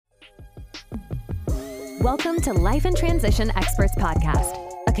Welcome to Life and Transition Experts Podcast,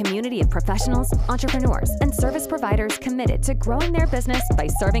 a community of professionals, entrepreneurs, and service providers committed to growing their business by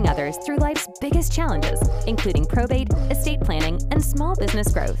serving others through life's biggest challenges, including probate, estate planning, and small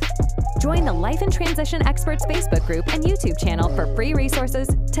business growth. Join the Life and Transition Experts Facebook group and YouTube channel for free resources,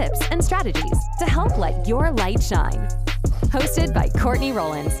 tips, and strategies to help let your light shine. Hosted by Courtney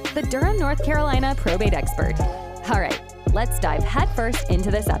Rollins, the Durham, North Carolina probate expert. All right, let's dive headfirst into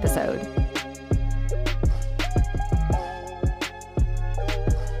this episode.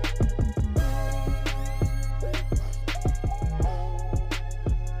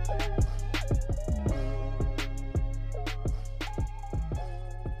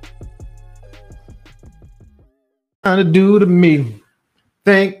 Trying to do to me.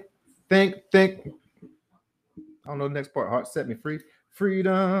 Think. I don't know the next part. Heart set me free.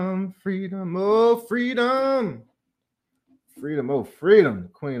 Freedom, oh freedom. Oh freedom.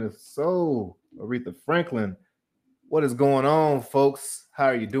 Queen of Soul, Aretha Franklin. What is going on, folks? How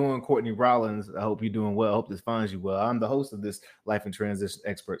are you doing? Courtney Rollins. I hope you're doing well. I hope this finds you well. I'm the host of this Life and Transition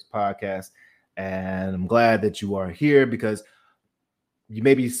Experts podcast, and I'm glad that you are here because you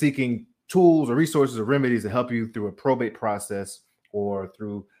may be seeking tools or resources or remedies to help you through a probate process or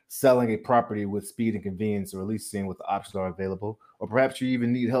through selling a property with speed and convenience, or at least seeing what the options are available. Or perhaps you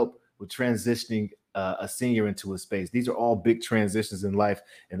even need help with transitioning a senior into a space. These are all big transitions in life.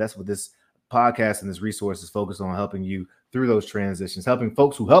 And that's what this podcast and this resource is focused on, helping you through those transitions, helping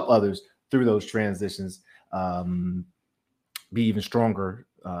folks who help others through those transitions be even stronger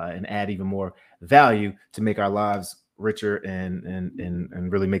and add even more value to make our lives richer and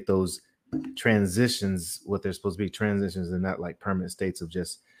really make those transitions what they're supposed to be, transitions, and not like permanent states of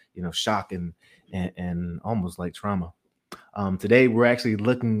just, shock and almost like trauma. Today we're actually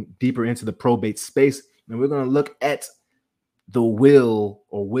looking deeper into the probate space, and we're going to look at the will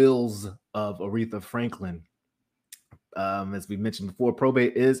or wills of Aretha Franklin. As we mentioned before,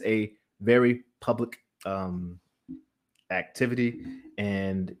 probate is a very public activity,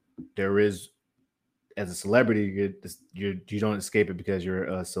 and there is, as a celebrity, you don't escape it because you're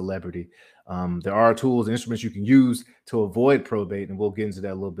a celebrity. There are tools and instruments you can use to avoid probate, and we'll get into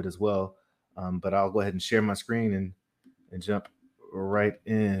that a little bit as well. But I'll go ahead and share my screen and jump right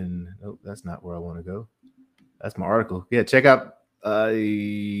in. Oh, that's not where I want to go. That's my article. Yeah, check out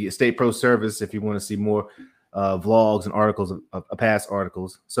the Estate Pro Service if you want to see more vlogs and articles of past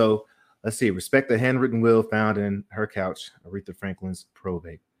articles. So let's see. Respect the handwritten will found in her couch, Aretha Franklin's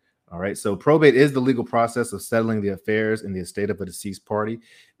probate. All right, so probate is the legal process of settling the affairs in the estate of a deceased party.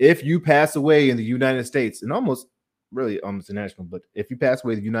 If you pass away in the United States, and almost international, but if you pass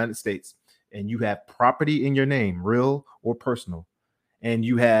away in the United States and you have property in your name, real or personal, and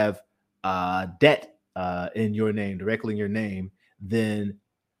you have debt in your name, directly in your name, then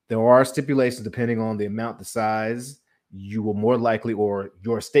there are stipulations depending on the amount, the size. You will more likely, or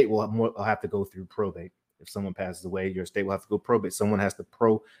your estate will have to go through probate. If someone passes away, your estate will have to go probate. Someone has to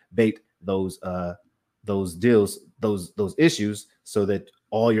probate those deals, those issues, so that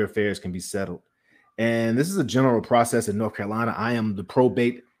all your affairs can be settled. And this is a general process in North Carolina. I am the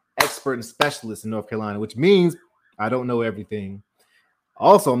probate expert and specialist in North Carolina, which means I don't know everything.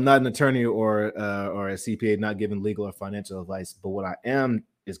 Also, I'm not an attorney or a CPA, not giving legal or financial advice. But what I am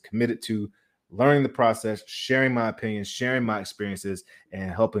is committed to learning the process, sharing my opinions, sharing my experiences,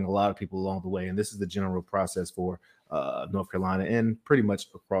 and helping a lot of people along the way. And this is the general process for North Carolina and pretty much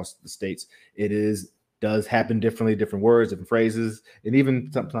across the states. Does happen differently, different words, different phrases, and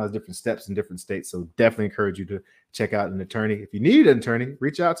even sometimes different steps in different states. So definitely encourage you to check out an attorney. If you need an attorney,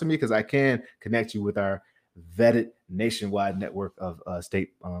 reach out to me because I can connect you with our vetted nationwide network of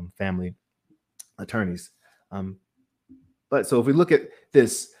state family attorneys. But so if we look at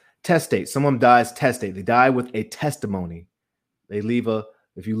this, testate, someone dies testate. They die with a testimony.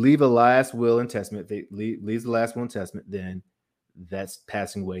 If you leave a last will and testament, leaves the last will and testament, then that's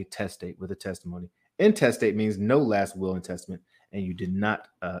passing away, testate with a testimony. Intestate means no last will and testament, and you did not,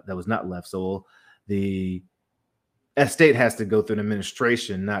 that was not left. So the estate has to go through an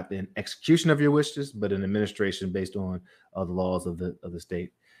administration, not an execution of your wishes, but an administration based on the laws of the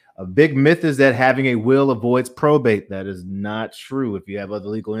state. A big myth is that having a will avoids probate. That is not true. If you have other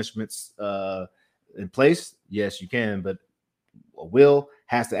legal instruments in place, yes, you can, but a will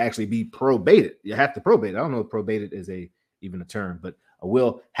has to actually be probated. You have to probate. I don't know if probated is even a term, but a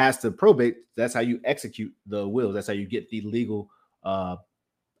will has to probate. That's how you execute the will. That's how you get the legal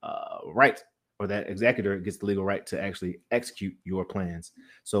right, or that executor gets the legal right to actually execute your plans.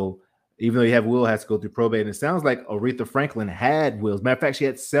 So even though you have a will, it has to go through probate. And it sounds like Aretha Franklin had wills. Matter of fact, she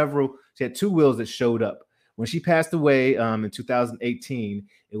had 2 wills that showed up When she passed away in 2018,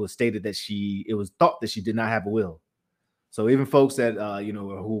 it was stated that it was thought that she did not have a will. So even folks that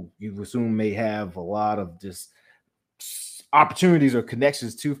who you assume may have a lot of just opportunities or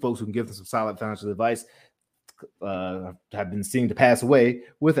connections to folks who can give them some solid financial advice have been seen to pass away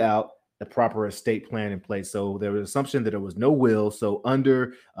without the proper estate plan in place. So there was an assumption that there was no will. So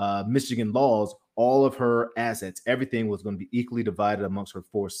under Michigan laws, all of her assets, everything was going to be equally divided amongst her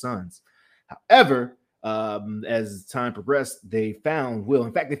 4 sons. However, as time progressed, they found will.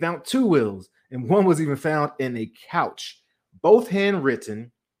 In fact, they found 2 wills, and one was even found in a couch, both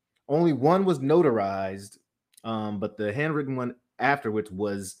handwritten. Only one was notarized, but the handwritten one afterwards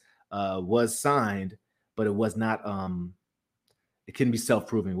was signed, but it was not. It couldn't be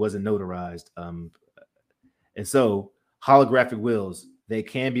self-proving. It wasn't notarized. And so holographic wills, they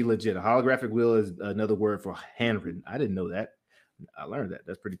can be legit. A holographic will is another word for handwritten. I didn't know that. I learned that.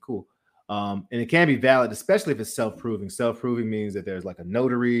 That's pretty cool. And it can be valid, especially if it's self-proving. Self-proving means that there's like a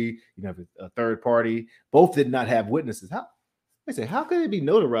notary, a third party. Both did not have witnesses. How could it be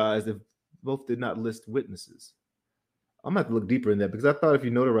notarized if both did not list witnesses? I'm gonna have to look deeper in that, because I thought if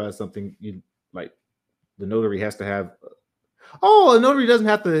you notarize something, the notary has to have. A notary doesn't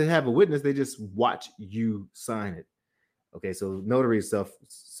have to have a witness. They just watch you sign it. Okay, so notary is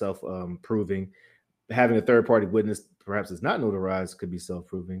self-proving. Having a third-party witness, perhaps it's not notarized, could be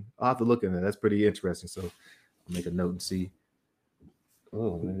self-proving. I'll have to look into that. That's pretty interesting. So I'll make a note and see.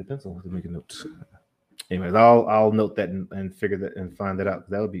 Oh, man, the pencil to make a note. Anyways, I'll note that and figure that and find that out.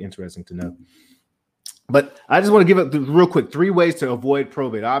 That would be interesting to know. But I just want to give it real quick 3 ways to avoid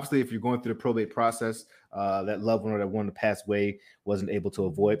probate. Obviously, if you're going through the probate process, that loved one or that one to pass away wasn't able to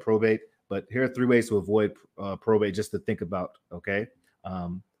avoid probate. But here are 3 ways to avoid probate, just to think about. Okay,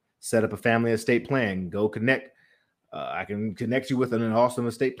 set up a family estate plan. Go connect. I can connect you with an awesome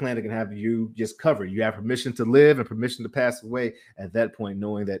estate plan that can have you just covered. You have permission to live and permission to pass away at that point,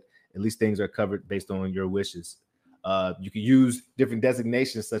 knowing that at least things are covered based on your wishes. You can use different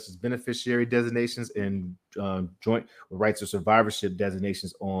designations such as beneficiary designations and joint rights or survivorship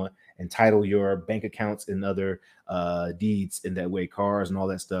designations on and title your bank accounts and other deeds in that way, cars and all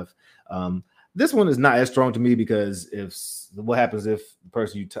that stuff. This one is not as strong to me, because what happens if the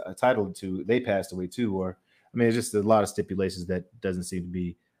person you titled to, they passed away too? Or, it's just a lot of stipulations that doesn't seem to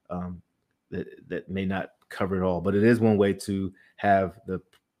be that may not cover it all. But it is one way to have the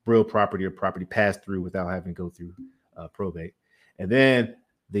real property or property passed through without having to go through probate. And then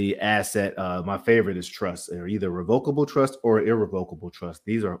the asset, my favorite is trust, or either revocable trust or irrevocable trust.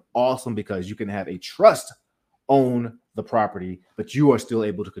 These are awesome because you can have a trust own the property, but you are still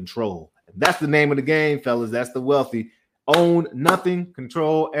able to control. And that's the name of the game, fellas. That's the wealthy. Own nothing,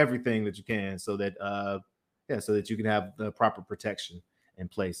 control everything that you can, so that so that you can have the proper protection in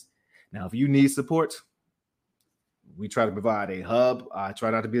place. Now, if you need support, we try to provide a hub. I try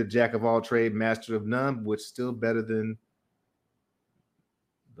not to be a jack of all trade, master of none, which is still better than,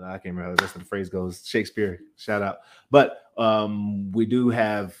 I can't remember how the rest of the phrase goes. Shakespeare, shout out. But we're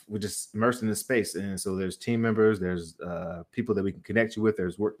just immersed in this space. And so there's team members, there's people that we can connect you with.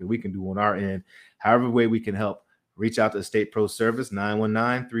 There's work that we can do on our end. However way we can help, reach out to Estate Pro Service,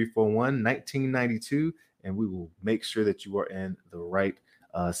 919-341-1992. And we will make sure that you are in the right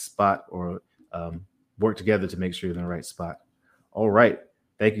spot, or work together to make sure you're in the right spot. All right.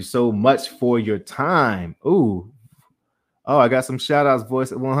 Thank you so much for your time. Oh, I got some shout outs.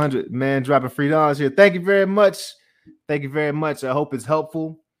 Voice at 100, man, dropping $3 here. Thank you very much. Thank you very much. I hope it's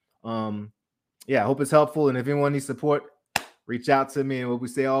helpful. I hope it's helpful. And if anyone needs support, reach out to me. And what we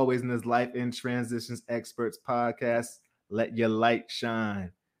say always in this Life in Transitions Experts podcast, let your light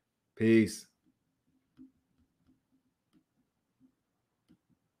shine. Peace.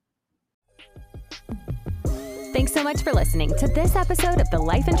 Thanks so much for listening to this episode of the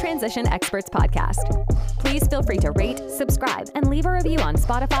Life and Transition Experts podcast. Please feel free to rate, subscribe, and leave a review on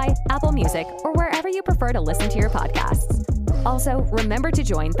Spotify, Apple Music, or wherever you prefer to listen to your podcasts. Also, remember to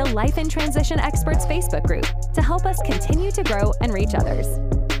join the Life and Transition Experts Facebook group to help us continue to grow and reach others.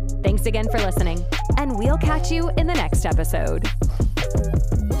 Thanks again for listening, and we'll catch you in the next episode.